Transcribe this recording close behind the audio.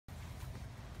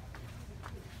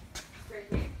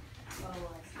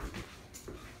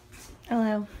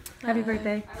Hello. Happy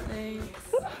birthday. Thanks.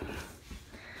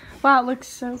 Wow, it looks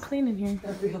so clean in here.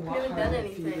 We haven't done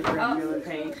anything. Oh.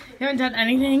 You haven't done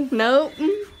anything? Nope.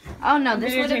 Oh no,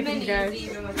 this would have been Videotaping easy.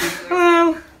 you guys.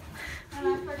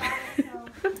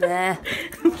 Hello.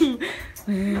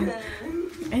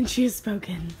 And she has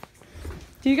spoken.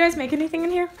 Do you guys make anything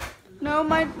in here? No,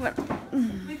 my.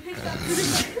 We picked up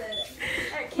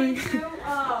at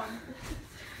K2.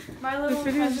 My little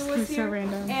This video cousin was is so here,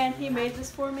 random. and he made this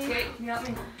for me.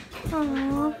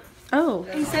 Aww. Oh,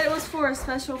 He said it was for a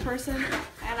special person,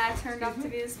 and I turned out to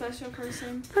be the special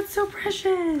person. that's so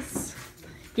precious.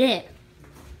 Yeah.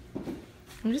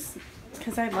 I'm just,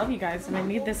 because I love you guys and I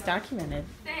need this documented.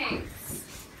 Thanks.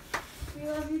 We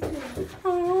love you too.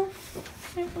 Oh,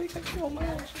 I believe it so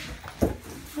much. Oh,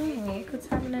 look what's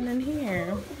happening in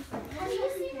here.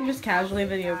 I'm just casually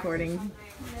video recording.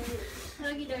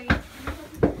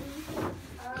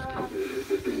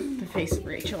 The face of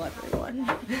Rachel, everyone.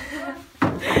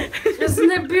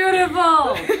 Isn't it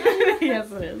beautiful?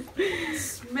 Yes, it is.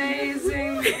 It's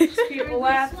amazing. People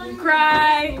laugh and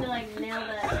cry.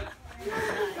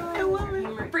 I love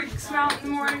it. Freaks me out in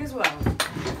the morning as well.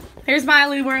 Here's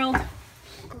Miley World. Oh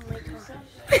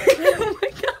my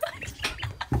gosh.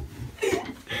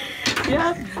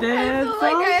 Yep, that's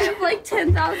I have like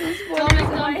 10,000 spoilers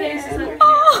in my hair.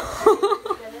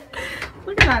 Oh.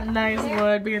 Look at that nice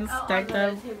wood being stacked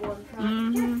up.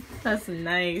 That's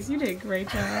nice. You did a great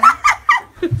job.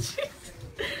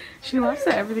 She laughs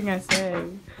at everything I say.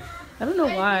 I don't know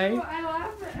why.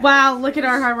 Wow, look at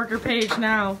our hard worker Paige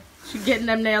now. She's getting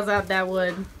them nails out that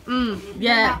wood.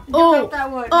 Yeah. Oh,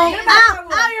 That wood. oh, ow,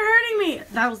 ow, you're hurting me.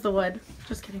 That was the wood.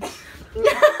 Just kidding.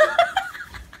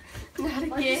 Not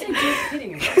again.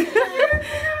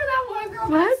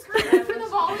 What? For the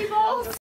volleyball.